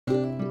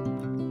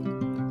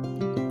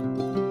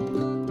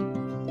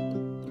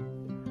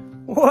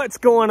What's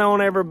going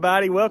on,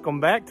 everybody? Welcome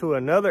back to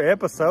another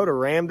episode of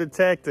Ram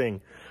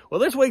Detecting. Well,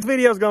 this week's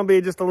video is going to be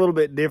just a little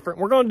bit different.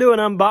 We're going to do an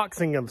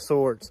unboxing of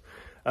sorts.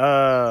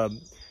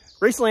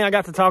 Recently, I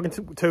got to talking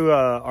to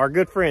our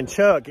good friend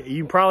Chuck.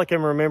 You probably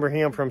can remember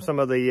him from some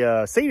of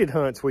the seeded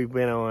hunts we've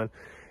been on.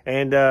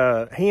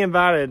 And he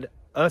invited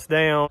us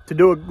down to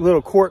do a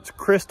little quartz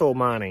crystal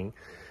mining.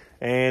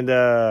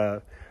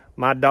 And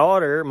my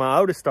daughter, my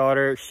oldest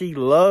daughter, she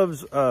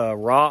loves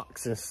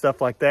rocks and stuff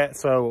like that.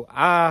 So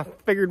I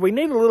figured we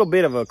need a little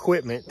bit of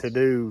equipment to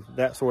do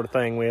that sort of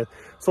thing with.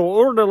 So we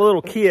ordered a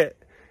little kit,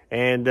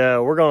 and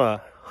we're going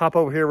to hop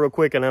over here real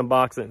quick and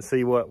unbox it and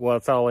see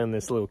what's all in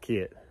this little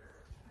kit.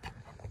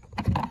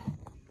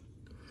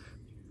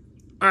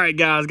 All right,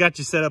 guys, got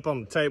you set up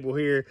on the table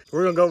here.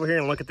 We're going to go over here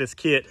and look at this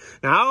kit.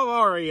 Now, I've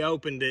already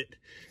opened it.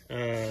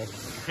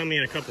 Come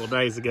in a couple of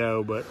days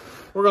ago, but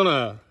we're going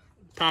to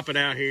pop it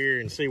out here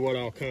and see what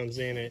all comes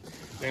in it.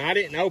 Now, I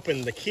didn't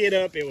open the kit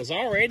up. It was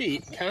already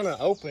kind of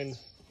open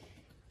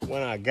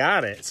when I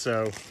got it.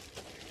 So,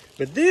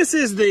 but this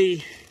is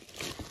the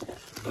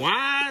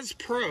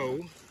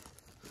Wisepro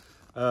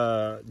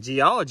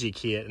Geology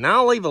kit. And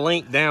I'll leave a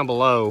link down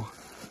below.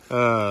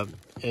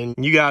 And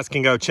you guys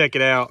can go check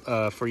it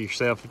out for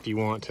yourself if you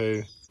want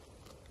to.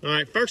 All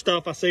right, first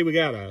off, I see we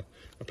got a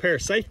pair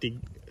of safety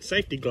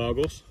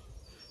goggles.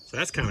 So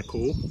that's kind of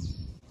cool.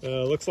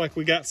 Looks like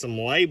we got some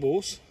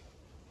labels.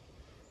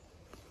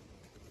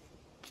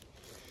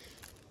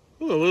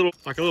 Ooh,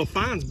 like a little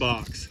finds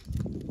box.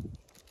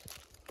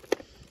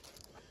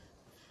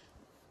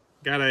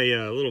 Got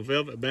a little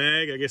velvet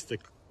bag, I guess, to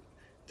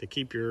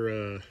keep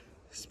your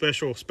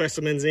special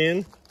specimens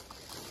in.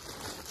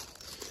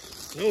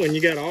 Oh, and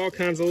you got all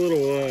kinds of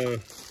little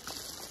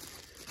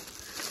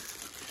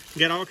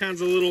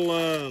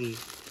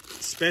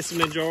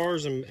specimen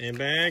jars and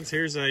bags.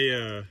 Here's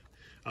a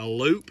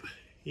loop.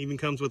 Even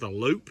comes with a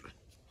loop.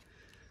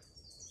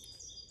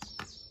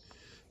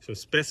 Some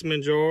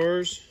specimen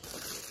jars.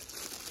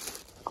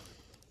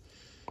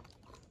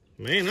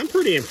 Man, I'm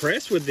pretty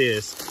impressed with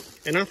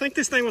this. And I think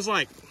this thing was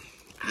like,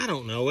 I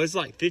don't know, it's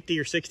like 50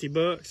 or 60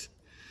 bucks.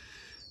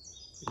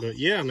 But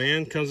yeah,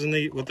 man, comes in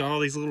with all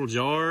these little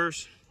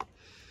jars.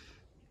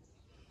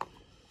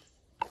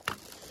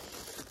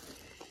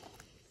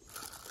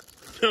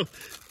 Oh,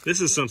 this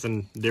is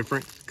something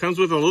different. Comes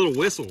with a little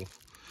whistle.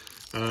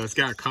 It's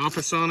got a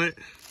compass on it.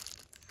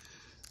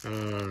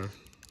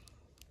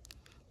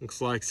 Looks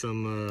like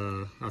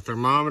a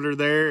thermometer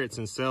there. It's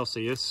in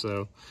Celsius.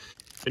 So,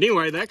 but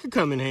anyway, that could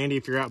come in handy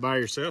if you're out by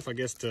yourself, I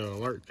guess, to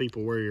alert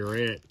people where you're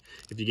at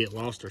if you get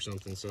lost or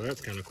something. So that's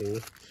kind of cool.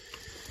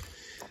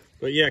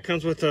 But yeah, it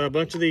comes with a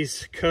bunch of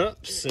these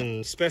cups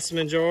and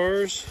specimen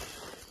jars.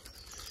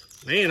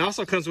 Man, it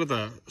also comes with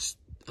a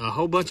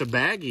whole bunch of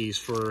baggies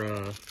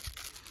for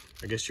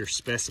I guess your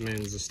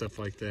specimens and stuff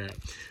like that.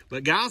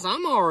 But guys,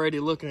 I'm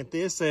already looking at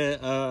this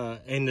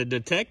and the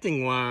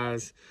detecting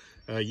wise,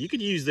 you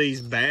could use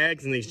these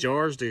bags and these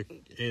jars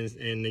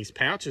and these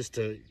pouches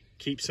to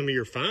keep some of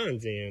your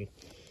finds in.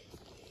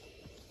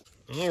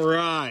 All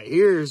right,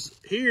 here is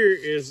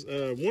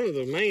one of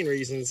the main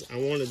reasons I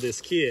wanted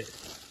this kit.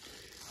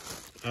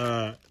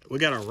 We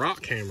got a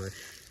rock hammer.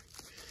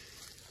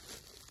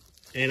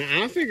 And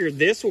I figured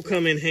this will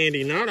come in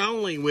handy not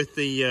only with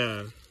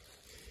the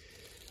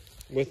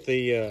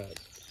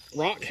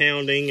rock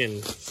hounding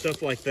and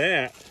stuff like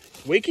that.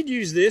 We could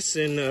use this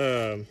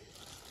in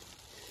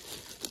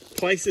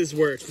places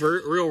where it's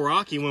real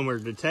rocky when we're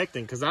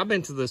detecting. Because I've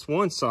been to this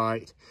one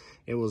site.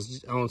 It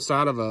was on the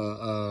side of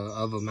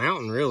a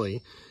mountain,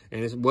 really,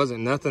 and it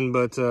wasn't nothing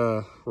but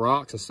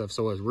rocks and stuff.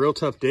 So it was real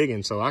tough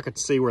digging. So I could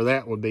see where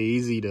that would be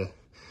easy to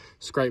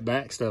scrape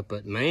back stuff.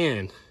 But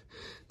man,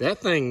 that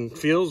thing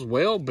feels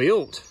well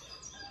built,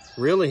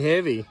 really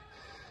heavy.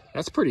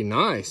 That's pretty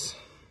nice.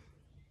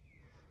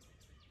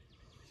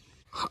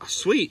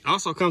 Sweet.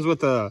 Also comes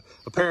with a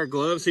pair of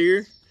gloves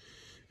here.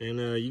 And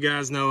you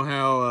guys know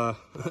how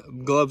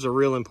gloves are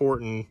real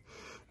important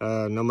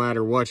no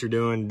matter what you're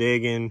doing,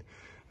 digging,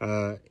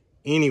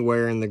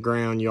 anywhere in the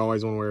ground, you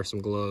always want to wear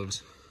some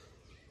gloves.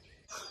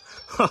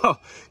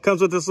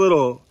 Comes with this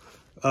little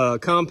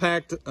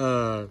compact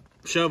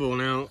shovel.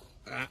 Now,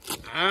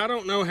 I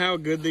don't know how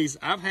good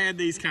I've had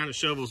these kind of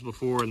shovels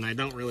before and they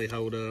don't really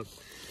hold up.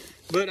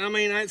 But I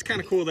mean, it's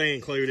kind of cool they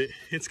include it.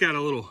 It's got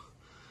a little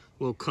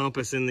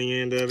compass in the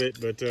end of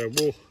it, but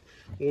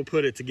we'll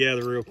put it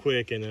together real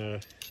quick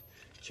and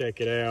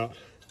check it out.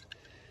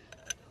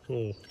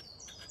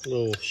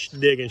 Little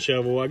digging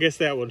shovel. I guess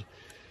that would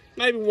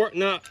maybe work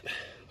not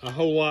a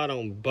whole lot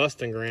on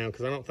busting ground,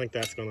 because I don't think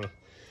that's gonna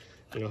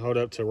hold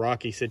up to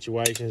rocky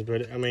situations,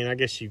 but I mean, I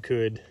guess you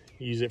could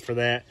use it for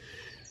that.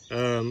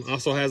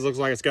 Also looks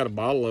like it's got a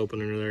bottle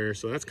opener there,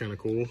 so that's kind of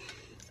cool.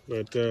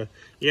 But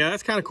yeah,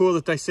 that's kind of cool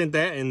that they sent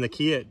that in the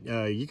kit.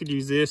 You could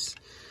use this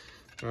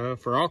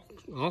for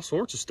all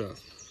sorts of stuff.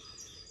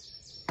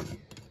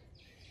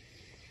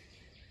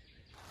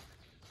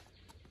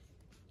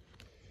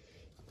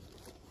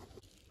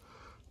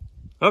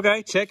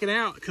 Okay, check it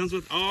out. It comes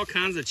with all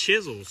kinds of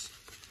chisels.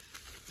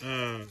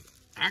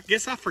 I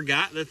guess I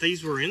forgot that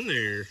these were in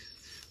there.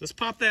 Let's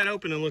pop that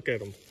open and look at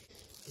them.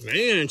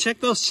 Man, check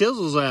those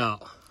chisels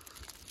out.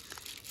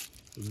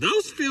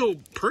 Those feel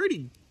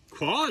pretty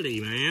quality,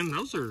 man.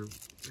 Those are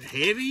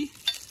heavy.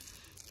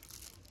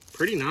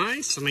 Pretty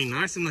nice. I mean,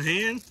 nice in the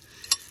hand.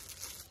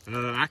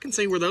 I can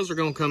see where those are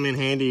going to come in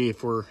handy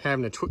if we're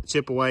having to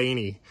chip away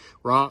any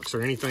rocks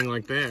or anything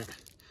like that.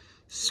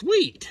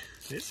 Sweet.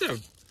 It's a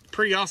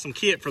pretty awesome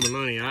kit for the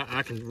money.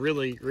 I can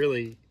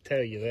really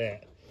tell you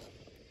that.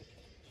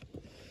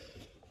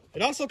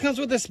 It also comes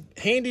with this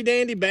handy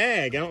dandy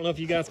bag. I don't know if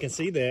you guys can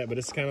see that, but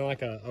it's kind of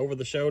like a over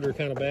the shoulder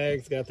kind of bag.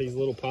 It's got these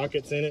little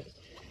pockets in it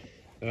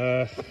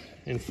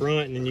in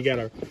front, and then you got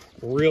a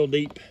real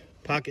deep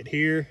pocket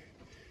here.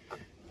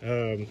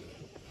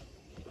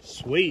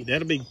 Sweet.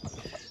 That'll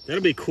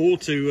be cool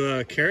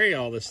to carry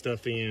all this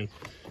stuff in.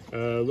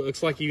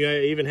 Looks like you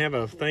even have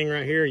a thing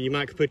right here. You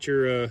might put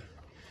your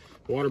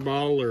water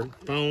bottle or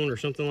phone or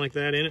something like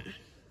that in it.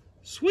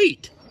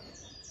 Sweet.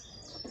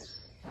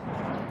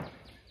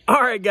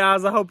 All right,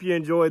 guys, I hope you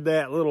enjoyed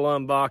that little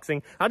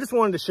unboxing. I just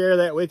wanted to share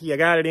that with you. I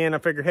got it in. I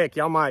figured, heck,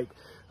 y'all might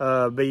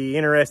be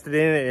interested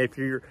in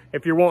it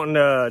if you're wanting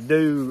to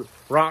do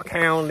rock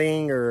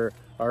hounding or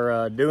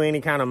do any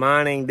kind of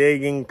mining,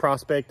 digging,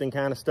 prospecting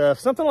kind of stuff.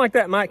 Something like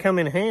that might come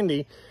in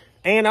handy.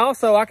 And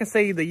also, I can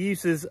see the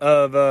uses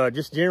of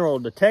just general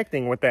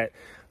detecting with that,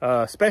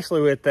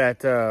 especially with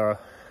that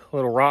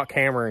little rock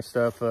hammer and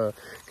stuff.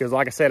 Because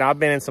like I said, I've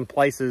been in some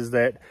places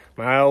that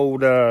my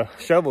old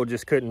shovel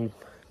just couldn't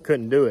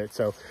do it.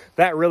 So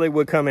that really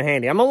would come in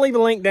handy. I'm gonna leave a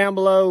link down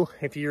below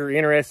if you're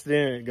interested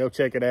in it. Go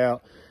check it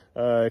out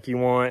if you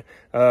want.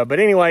 But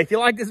anyway, if you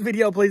like this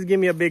video, please give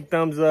me a big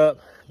thumbs up.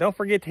 Don't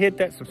forget to hit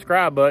that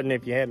subscribe button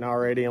if you hadn't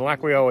already. And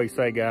like we always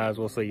say, guys,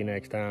 we'll see you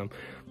next time.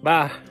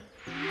 Bye.